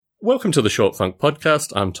Welcome to the Short Funk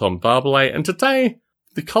Podcast. I'm Tom Barbalet, and today,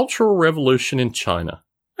 the Cultural Revolution in China.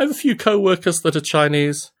 I have a few co-workers that are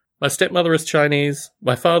Chinese. My stepmother is Chinese.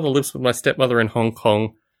 My father lives with my stepmother in Hong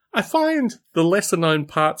Kong. I find the lesser-known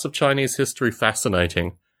parts of Chinese history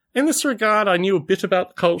fascinating. In this regard, I knew a bit about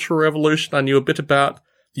the Cultural Revolution. I knew a bit about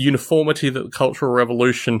the uniformity that the Cultural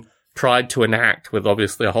Revolution tried to enact, with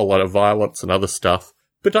obviously a whole lot of violence and other stuff.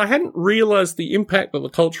 But I hadn't realised the impact that the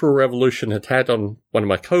Cultural Revolution had had on one of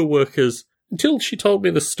my co-workers until she told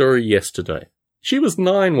me this story yesterday. She was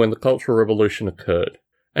 9 when the Cultural Revolution occurred,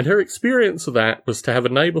 and her experience of that was to have a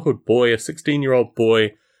neighbourhood boy, a 16-year-old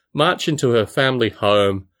boy, march into her family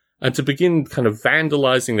home and to begin kind of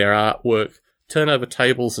vandalising their artwork, turn over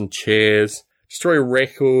tables and chairs, destroy a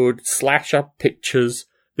record, slash up pictures,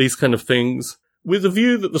 these kind of things, with the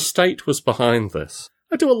view that the state was behind this.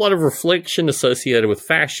 I do a lot of reflection associated with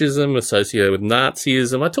fascism, associated with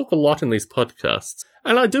Nazism. I talk a lot in these podcasts.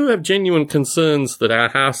 And I do have genuine concerns that our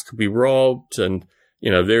house could be robbed and,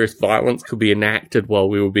 various violence could be enacted while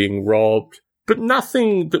we were being robbed. But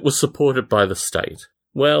nothing that was supported by the state.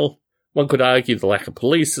 Well, one could argue the lack of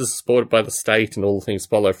police is supported by the state and all the things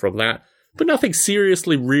follow from that. But nothing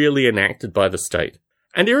seriously really enacted by the state.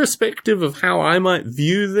 And irrespective of how I might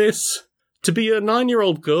view this, to be a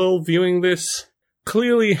 9-year-old girl viewing this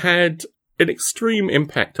clearly had an extreme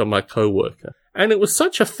impact on my co-worker. And it was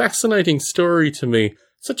such a fascinating story to me,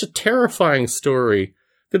 such a terrifying story,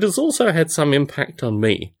 that has also had some impact on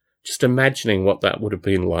me, just imagining what that would have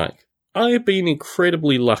been like. I have been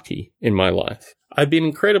incredibly lucky in my life. I've been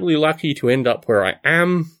incredibly lucky to end up where I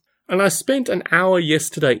am, and I spent an hour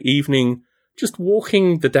yesterday evening just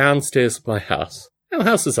walking the downstairs of my house. Our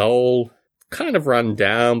house is old, kind of run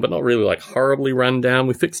down, but not really horribly run down.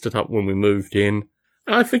 We fixed it up when we moved in.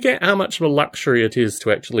 And I forget how much of a luxury it is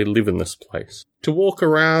to actually live in this place. To walk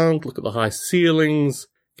around, look at the high ceilings,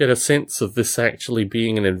 get a sense of this actually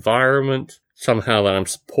being an environment somehow that I'm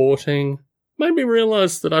supporting, made me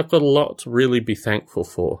realise that I've got a lot to really be thankful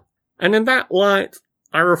for. And in that light,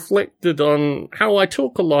 I reflected on how I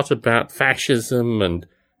talk a lot about fascism and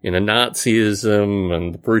Nazism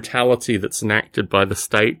and the brutality that's enacted by the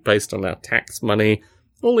state based on our tax money,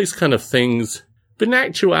 all these kind of things. But in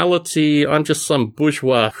actuality, I'm just some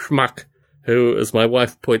bourgeois schmuck who, as my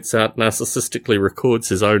wife points out, narcissistically records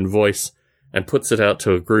his own voice and puts it out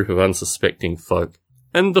to a group of unsuspecting folk.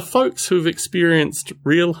 And the folks who've experienced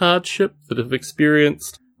real hardship, that have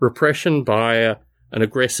experienced repression by an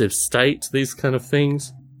aggressive state, these kind of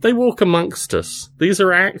things, they walk amongst us. These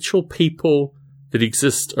are actual people that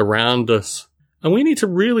exist around us. And we need to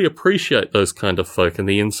really appreciate those kind of folk and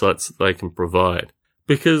the insights that they can provide.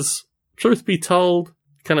 Because, truth be told,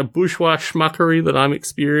 kind of bourgeois schmuckery that I'm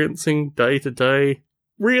experiencing day to day,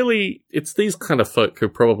 really, it's these kind of folk who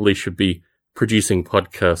probably should be producing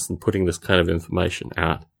podcasts and putting this kind of information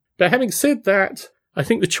out. But having said that, I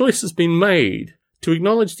think the choice has been made to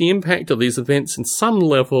acknowledge the impact of these events in some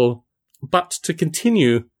level, but to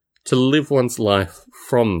continue to live one's life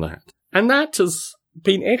from that. And that has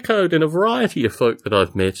been echoed in a variety of folk that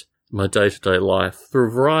I've met in my day-to-day life through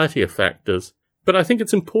a variety of factors. But I think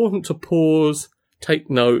it's important to pause, take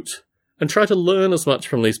note, and try to learn as much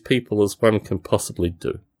from these people as one can possibly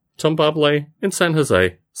do. Tom Barbalet in San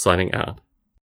Jose, signing out.